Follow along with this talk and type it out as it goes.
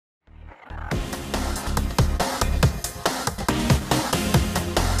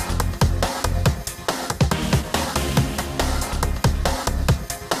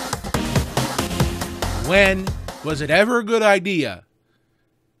When was it ever a good idea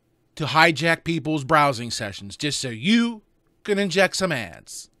to hijack people's browsing sessions just so you can inject some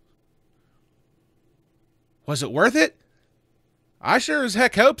ads? Was it worth it? I sure as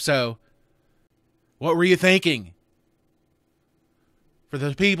heck hope so. What were you thinking? For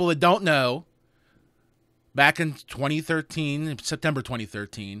the people that don't know, back in 2013, September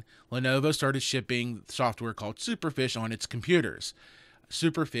 2013, Lenovo started shipping software called Superfish on its computers.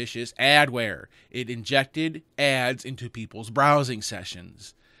 Superfish is adware. It injected ads into people's browsing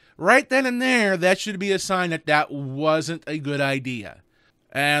sessions. Right then and there, that should be a sign that that wasn't a good idea.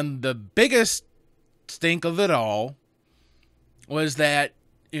 And the biggest stink of it all was that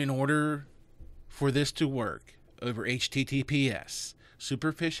in order for this to work over HTTPS,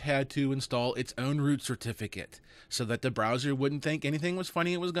 Superfish had to install its own root certificate so that the browser wouldn't think anything was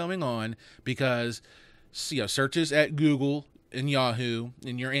funny was going on, because searches at Google and Yahoo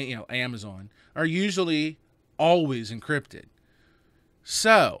and your Amazon are usually always encrypted.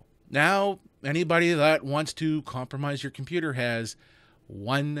 So now anybody that wants to compromise your computer has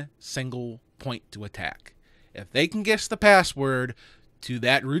one single point to attack. If they can guess the password to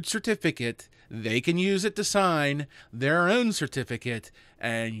that root certificate, they can use it to sign their own certificate,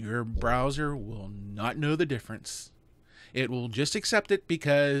 and your browser will not know the difference. It will just accept it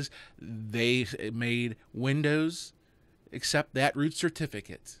because they made Windows accept that root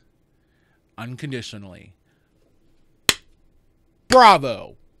certificate unconditionally.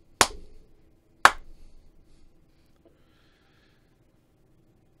 Bravo!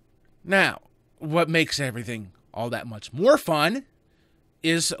 Now, what makes everything all that much more fun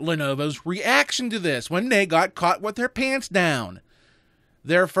is Lenovo's reaction to this when they got caught with their pants down.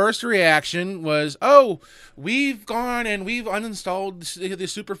 Their first reaction was, oh, we've gone and we've uninstalled the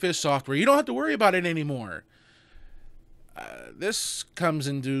Superfish software. You don't have to worry about it anymore. This comes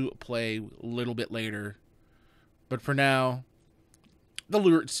into play a little bit later, but for now, the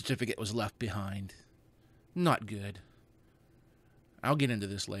root certificate was left behind. Not good. I'll get into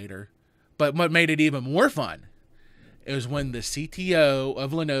this later. But what made it even more fun is when the CTO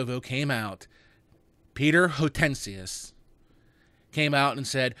of Lenovo came out, Peter Hortensius, came out and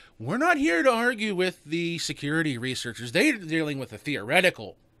said, we're not here to argue with the security researchers. They're dealing with a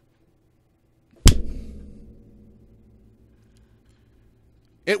theoretical.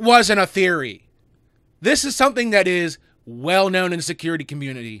 It wasn't a theory. This is something that is well known in the security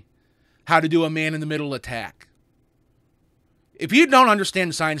community, how to do a man-in-the-middle attack. If you don't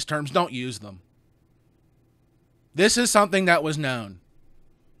understand science terms, don't use them. This is something that was known.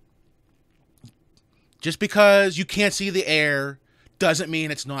 Just because you can't see the air doesn't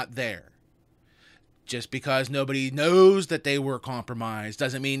mean it's not there. Just because nobody knows that they were compromised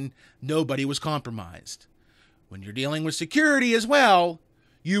doesn't mean nobody was compromised. When you're dealing with security as well,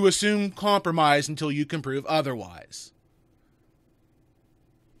 you assume compromise until you can prove otherwise.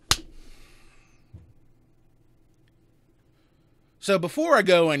 So before I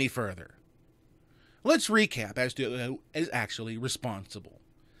go any further, let's recap as to who is actually responsible.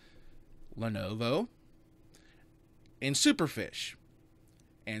 Lenovo and Superfish.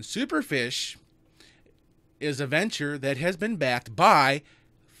 And Superfish is a venture that has been backed by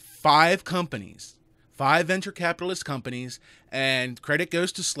 5 companies, 5 venture capitalist companies, and credit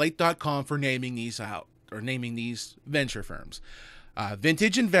goes to Slate.com for naming these out, or naming these venture firms.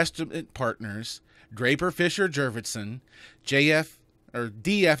 Vintage Investment Partners, Draper Fisher Jurvetson, DFJ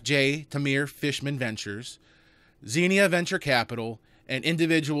Tamir Fishman Ventures, Xenia Venture Capital, and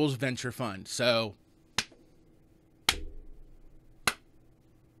Individuals Venture Fund. So,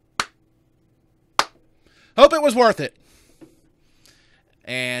 hope it was worth it.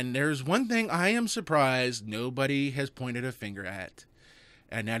 And there's one thing I am surprised nobody has pointed a finger at,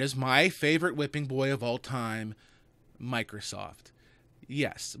 and that is my favorite whipping boy of all time, Microsoft.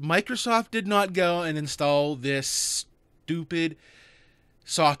 Yes, Microsoft did not go and install this stupid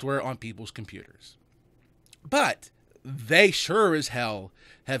software on people's computers. But they sure as hell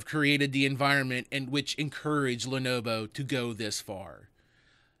have created the environment in which encouraged Lenovo to go this far.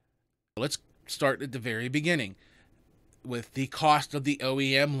 Let's start at the very beginning with the cost of the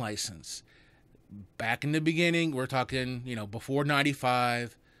OEM license. Back in the beginning, we're talking, before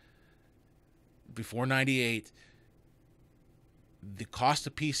 95, before 98, the cost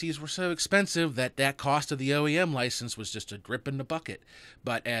of PCs were so expensive that cost of the OEM license was just a drip in the bucket.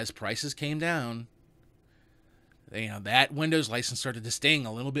 But as prices came down, that Windows license started to sting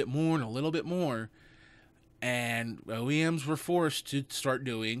a little bit more and a little bit more. And OEMs were forced to start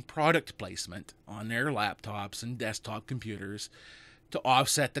doing product placement on their laptops and desktop computers to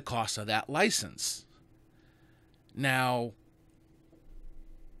offset the cost of that license. Now,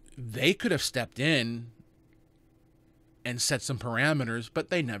 they could have stepped in and set some parameters, but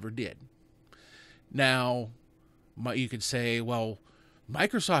they never did. Now, you could say, well,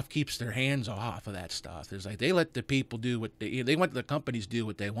 Microsoft keeps their hands off of that stuff. It's like they let the people do what they want the companies do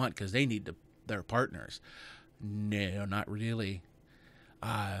what they want because they need their partners. No, not really.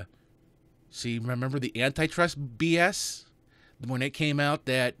 See, remember the antitrust BS when it came out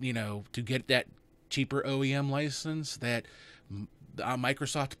that, to get that cheaper OEM license, that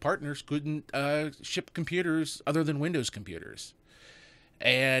Microsoft partners couldn't ship computers other than Windows computers,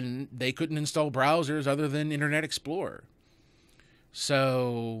 and they couldn't install browsers other than Internet Explorer.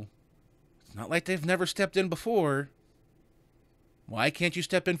 So it's not like they've never stepped in before. Why can't you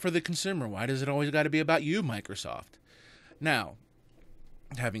step in for the consumer? Why does it always got to be about you, Microsoft? Now,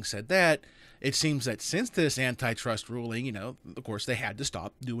 having said that, it seems that since this antitrust ruling, of course they had to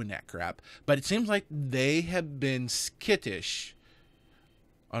stop doing that crap, but it seems like they have been skittish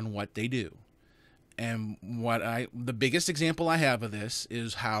on what they do. And the biggest example I have of this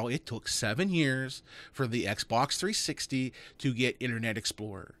is how it took 7 years for the Xbox 360 to get Internet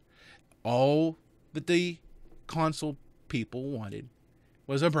Explorer. All that the console people wanted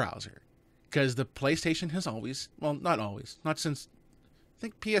was a browser, because the PlayStation has always, well, not always, not since I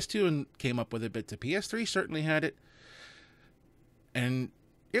think PS2 came up with it, but the PS3 certainly had it. And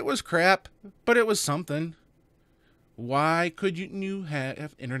it was crap, but it was something. Why couldn't you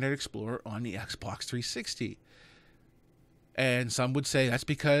have Internet Explorer on the Xbox 360? And some would say that's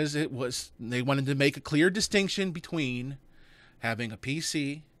because they wanted to make a clear distinction between having a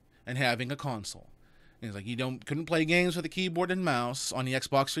PC and having a console. And it's like couldn't play games with a keyboard and mouse on the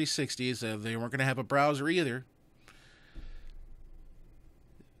Xbox 360, so they weren't going to have a browser either.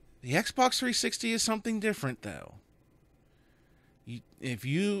 The Xbox 360 is something different, though.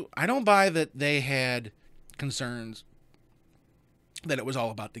 I don't buy that they had concerns that it was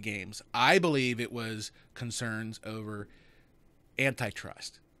all about the games. I believe it was concerns over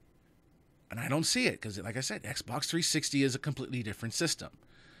antitrust. And I don't see it because, like I said, Xbox 360 is a completely different system.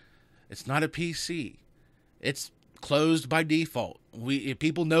 It's not a PC. It's closed by default.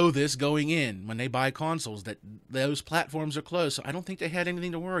 People know this going in when they buy consoles, that those platforms are closed, so I don't think they had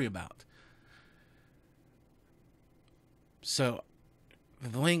anything to worry about. So the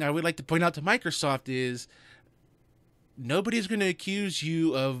thing I would like to point out to Microsoft is nobody's going to accuse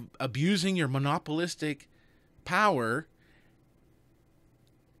you of abusing your monopolistic power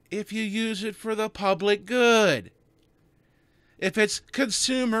if you use it for the public good. If it's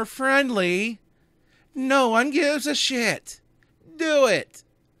consumer friendly, no one gives a shit. Do it.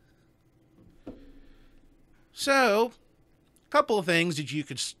 So, a couple of things that you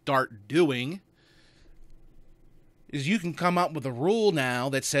could start doing is you can come up with a rule now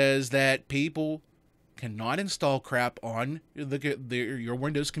that says that people cannot install crap on your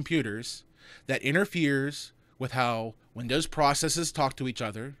Windows computers that interferes with how Windows processes talk to each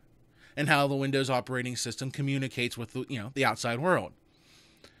other and how the Windows operating system communicates with the outside world.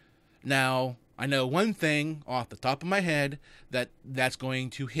 Now, I know one thing off the top of my head that's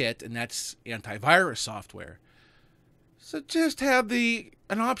going to hit, and that's antivirus software. So just have an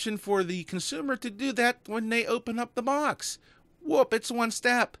option for the consumer to do that when they open up the box. Whoop, it's one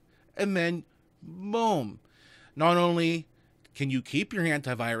step. And then, boom. Not only can you keep your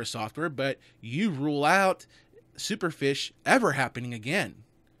antivirus software, but you rule out Superfish ever happening again.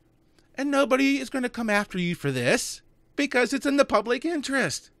 And nobody is going to come after you for this because it's in the public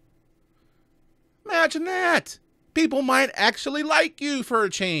interest. Imagine that. People might actually like you for a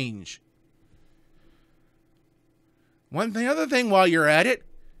change. Other thing while you're at it,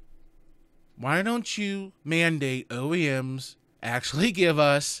 why don't you mandate OEMs actually give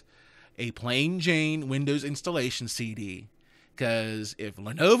us a plain Jane Windows installation CD? Because if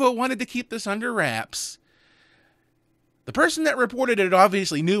Lenovo wanted to keep this under wraps, the person that reported it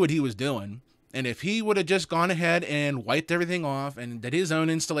obviously knew what he was doing. And if he would have just gone ahead and wiped everything off and did his own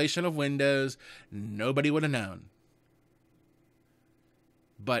installation of Windows, nobody would have known.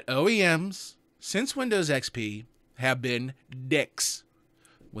 But OEMs, since Windows XP, have been dicks.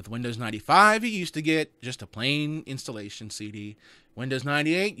 With Windows 95, you used to get just a plain installation CD. Windows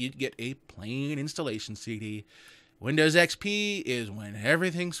 98, you'd get a plain installation CD. Windows XP is when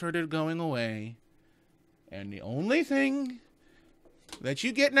everything started going away. And the only thing that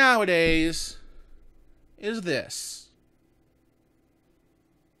you get nowadays is this.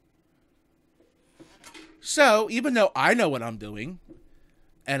 So, even though I know what I'm doing,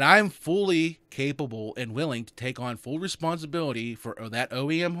 and I'm fully capable and willing to take on full responsibility for that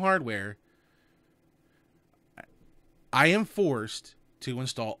OEM hardware, I am forced to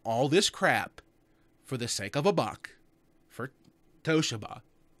install all this crap for the sake of a buck for Toshiba.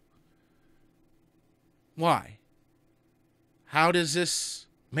 Why? How does this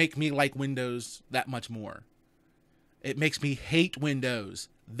make me like Windows that much more? It makes me hate Windows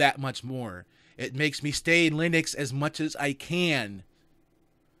that much more. It makes me stay in Linux as much as I can.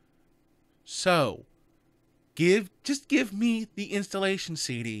 So, just give me the installation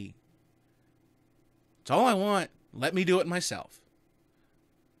CD. That's all I want. Let me do it myself.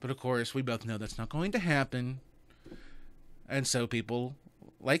 But of course, we both know that's not going to happen. And so people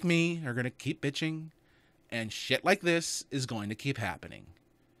like me are going to keep bitching, and shit like this is going to keep happening.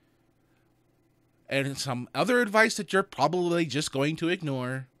 And some other advice that you're probably just going to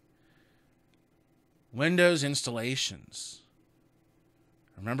ignore: Windows installations.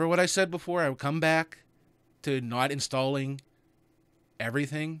 Remember what I said before? I would come back to not installing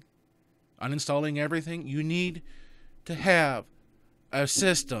everything, uninstalling everything. You need to have a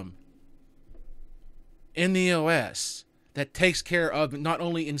system in the OS that takes care of not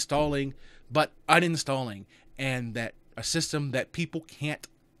only installing but uninstalling, and that a system that people can't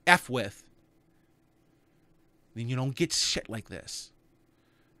F with. Then you don't get shit like this.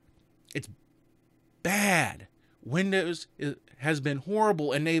 It's bad. Windows has been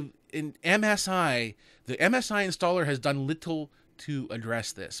horrible, and the MSI installer has done little to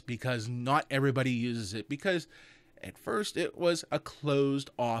address this, because not everybody uses it, because at first it was a closed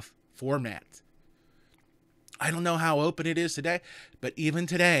off format. I don't know how open it is today, but even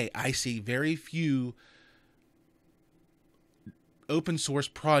today I see very few open source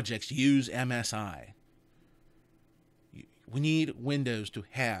projects use MSI. We need Windows to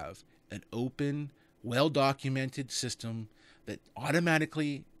have an open, well-documented system that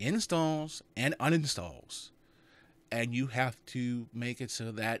automatically installs and uninstalls. And you have to make it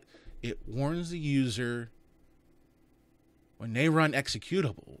so that it warns the user when they run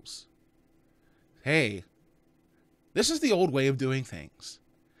executables. Hey, this is the old way of doing things.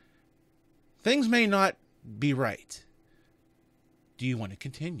 Things may not be right. Do you want to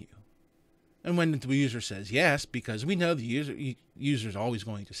continue? And when the user says yes, because we know the user's always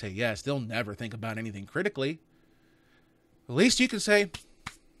going to say yes, they'll never think about anything critically. At least you can say,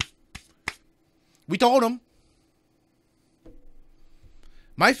 we told them.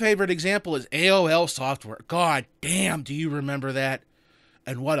 My favorite example is AOL software. God damn, do you remember that?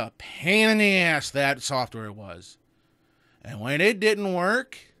 And what a pain in the ass that software was. And when it didn't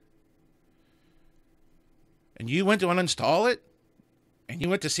work, and you went to uninstall it, and you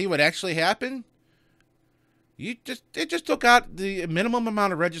went to see what actually happened, it just took out the minimum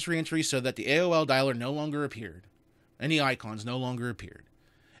amount of registry entries so that the AOL dialer no longer appeared. And the icons no longer appeared.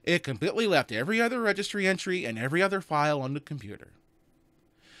 It completely left every other registry entry and every other file on the computer.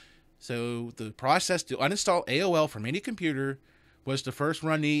 So the process to uninstall AOL from any computer was to first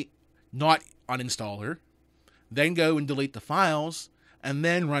run the not uninstaller, then go and delete the files, and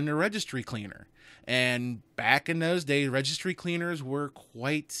then run the registry cleaner. And back in those days, registry cleaners were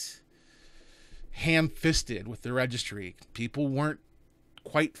quite ham-fisted with the registry. People weren't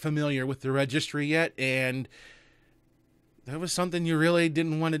quite familiar with the registry yet, and that was something you really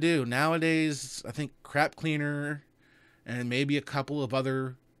didn't want to do. Nowadays, I think Crap Cleaner and maybe a couple of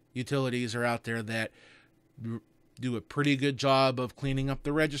other utilities are out there that do a pretty good job of cleaning up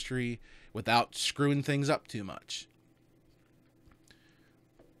the registry without screwing things up too much.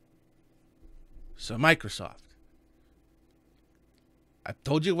 So Microsoft, I've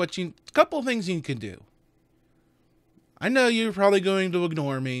told you a couple of things you can do. I know you're probably going to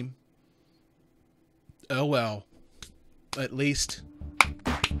ignore me. Oh well, at least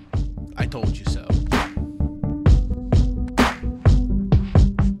I told you so.